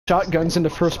shotguns into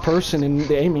first person and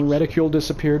the aiming reticule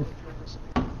disappeared.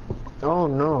 Oh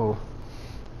no.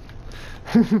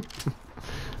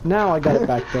 Now I got it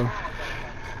back though.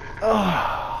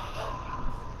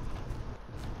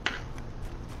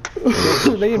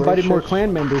 They invited more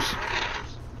clan members.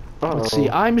 Let's see,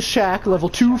 I'm Shaq, level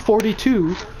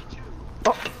 242.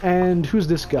 Oh, and who's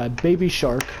this guy? Baby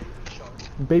Shark.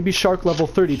 Baby Shark, level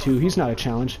 32. He's not a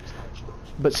challenge.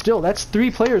 But still, that's 3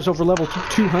 players over level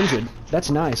 200. That's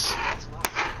nice.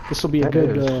 This will be a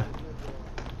good, a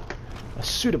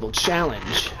suitable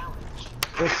challenge.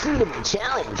 A suitable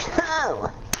challenge.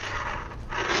 Oh.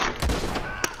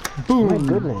 Boom. My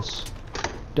goodness.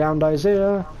 Downed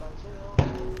Isaiah.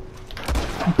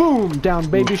 Boom! Down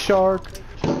Baby Shark.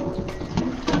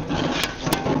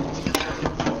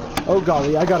 Oh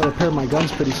golly, I gotta repair my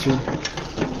guns pretty soon.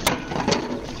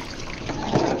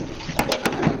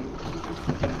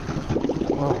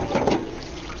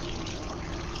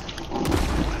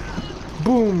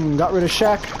 Boom! Got rid of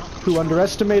Shaq, who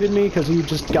underestimated me because he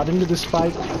just got into this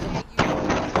fight.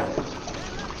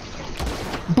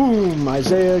 Boom!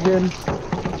 Isaiah again.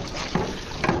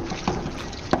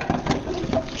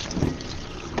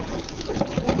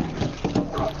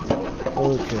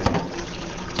 Okay.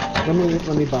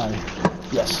 Let me buy.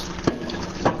 Yes.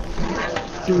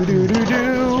 Do do do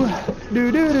do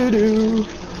do do do do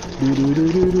do do do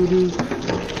do do do.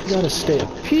 Gotta stay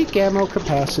at peak ammo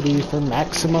capacity for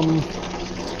maximum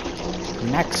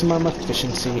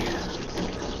efficiency.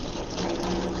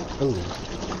 Oh.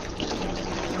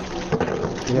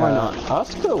 Yeah, why not?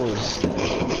 Asuka was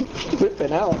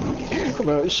flipping out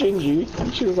about Shinji.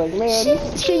 She was like, man,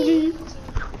 Shinji,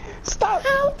 stop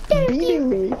beating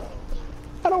me.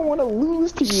 I don't want to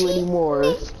lose to you anymore.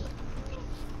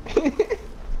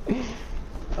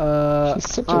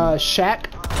 Shaq.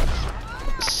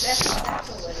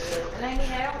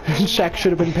 Shaq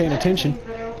should have been paying attention.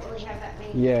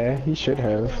 Yeah, he should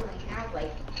have.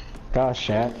 Gosh,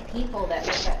 Shaq.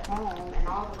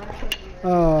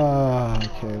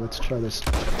 Okay, let's try this.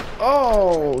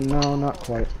 Oh, no, not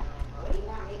quite.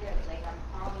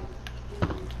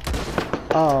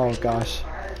 Oh, gosh.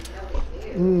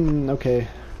 Okay.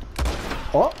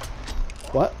 Oh!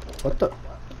 What? What the?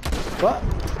 What?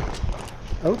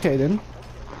 Okay, then.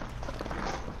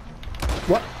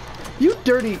 What? You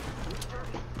dirty...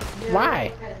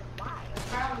 Why?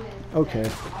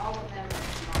 Okay.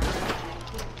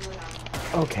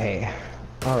 Okay.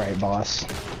 Alright, boss.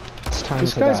 It's time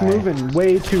This to guy's die. moving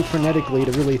way too frenetically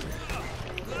to really...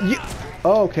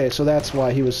 Oh, okay, so that's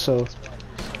why he was so...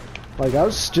 Like, I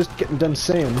was just getting done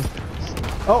saying...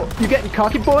 Oh, you getting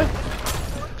cocky, boy?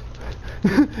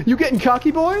 You getting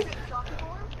cocky, boy?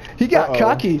 He got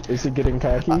cocky. Is he getting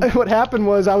cocky? What happened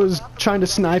was I was trying to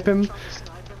snipe him,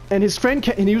 and his friend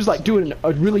and he was like doing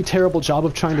a really terrible job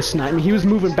of trying to snipe me. He was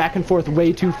moving back and forth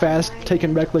way too fast,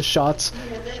 taking reckless shots.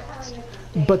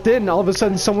 But then all of a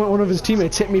sudden, one of his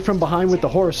teammates hit me from behind with the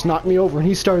horse, knocked me over, and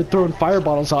he started throwing fire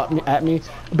bottles at me.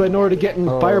 But in order to get in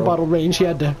fire bottle range, he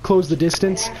had to close the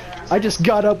distance. I just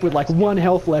got up with like 1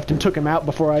 health left and took him out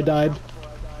before I died.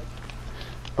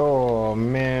 Oh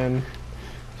man.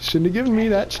 Shouldn't have given me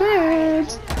that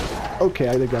chance. Okay,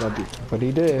 I gotta do. But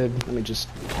he did. Let me just.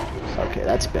 Okay,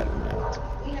 that's better now.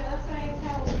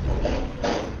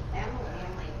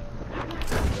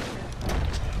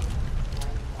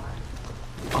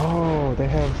 Oh, they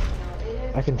have...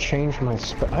 I can change my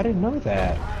I didn't know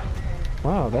that.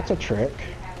 Wow, that's a trick.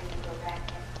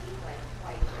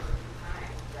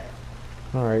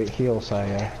 Alright, heal,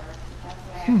 Saya.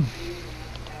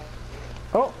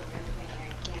 Oh!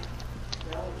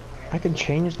 I can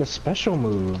change the special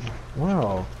move.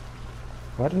 Wow.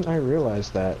 Why didn't I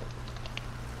realize that?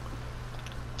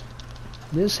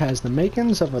 This has the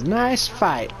makings of a nice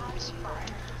fight.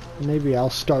 Maybe I'll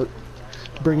start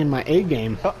bringing my A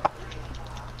game.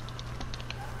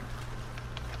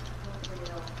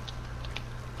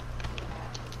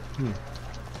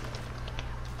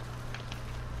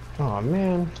 Oh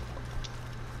man.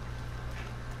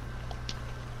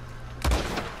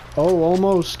 Oh,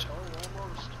 almost.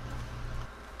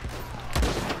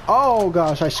 Oh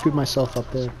gosh, I screwed myself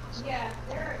up there.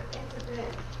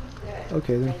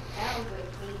 Okay then.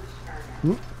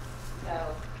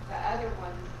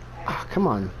 Ah, come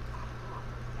on.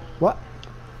 What?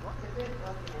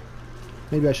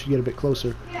 Maybe I should get a bit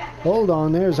closer. Hold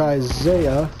on, there's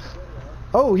Isaiah.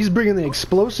 Oh, he's bringing the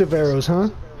explosive arrows, huh?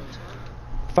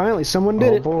 Finally, someone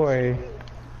did it. Oh boy.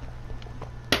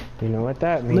 You know what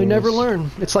that means. They never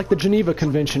learn. It's like the Geneva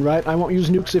Convention, right? I won't use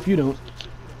nukes if you don't.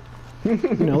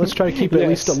 You know, let's try to keep it at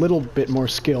least a little bit more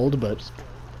skilled, but...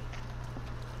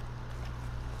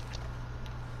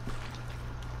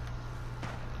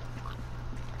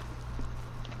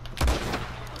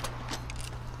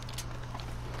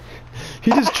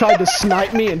 He just tried to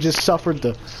snipe me and just suffered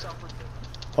the...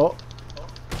 Oh.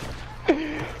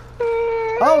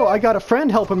 Oh, I got a friend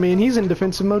helping me and he's in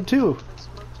defensive mode too.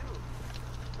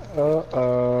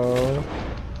 Uh-oh.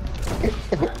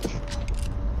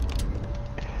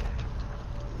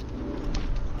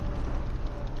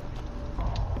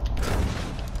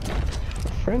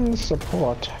 Friend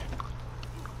support.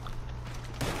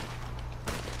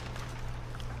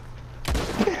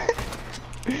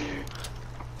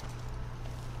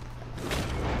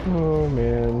 Oh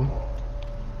man.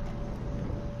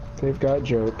 They've got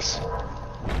jokes.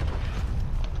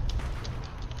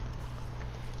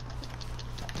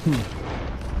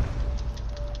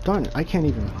 Darn it, I can't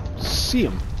even see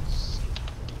him.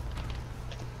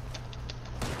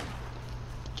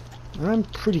 I'm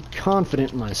pretty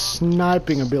confident in my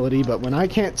sniping ability, but when I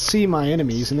can't see my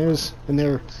enemies and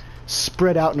they're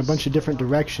spread out in a bunch of different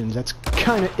directions, that's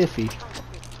kind of iffy.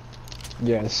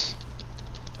 Yes.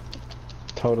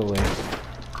 Totally.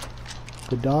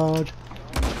 Good dodge.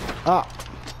 Ah!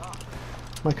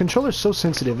 My controller's so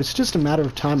sensitive, it's just a matter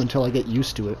of time until I get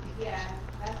used to it.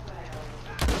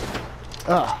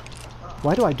 Ah!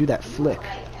 Why do I do that flick?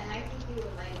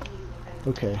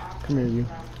 Okay, come here you.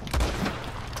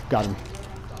 Got him.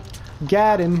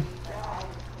 Got him!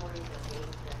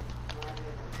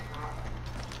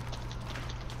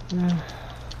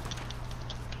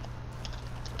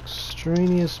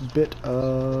 Extraneous bit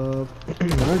of...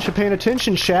 Aren't you paying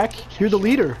attention, Shaq? You're the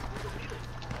leader.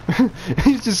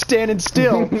 He's just standing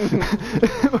still.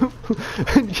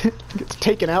 Gets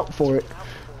taken out for it.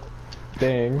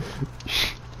 Dang.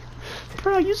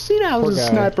 Bro, you seen I was a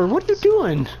sniper. What are you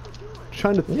doing?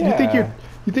 Trying to... Yeah.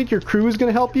 You think your crew is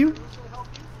gonna help you?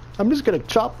 I'm just gonna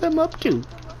chop them up too.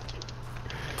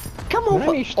 Come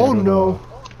on. Oh no.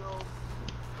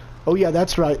 Oh yeah,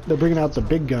 that's right. They're bringing out the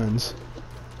big guns.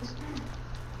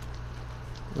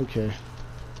 Okay.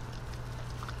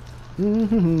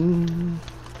 Here's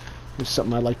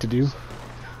something I like to do.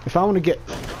 If I want to get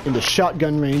into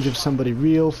shotgun range of somebody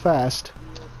real fast.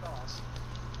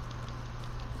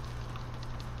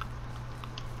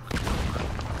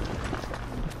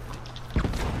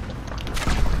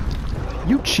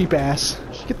 You cheap ass.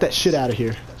 Get that shit out of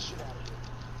here.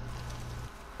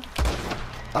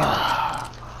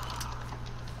 Ah.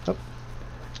 Oh.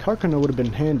 Karkana would have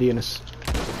been handy in a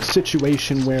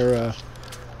situation where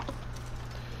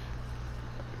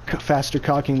faster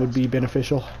cocking would be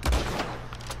beneficial.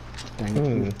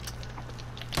 Dang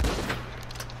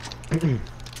it.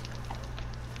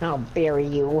 I'll bury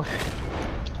you.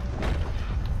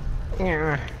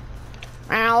 Yeah.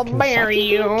 I'll bury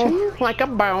you like a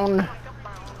bone.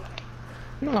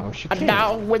 No, she A can't.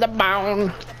 dog with a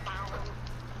bone.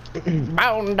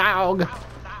 Bone dog.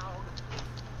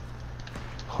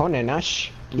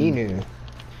 Honenash Inu.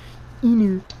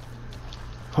 Inu.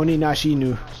 Honinash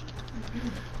Inu.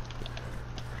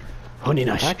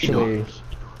 Honinash Inu. Actually,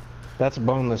 that's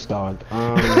boneless dog.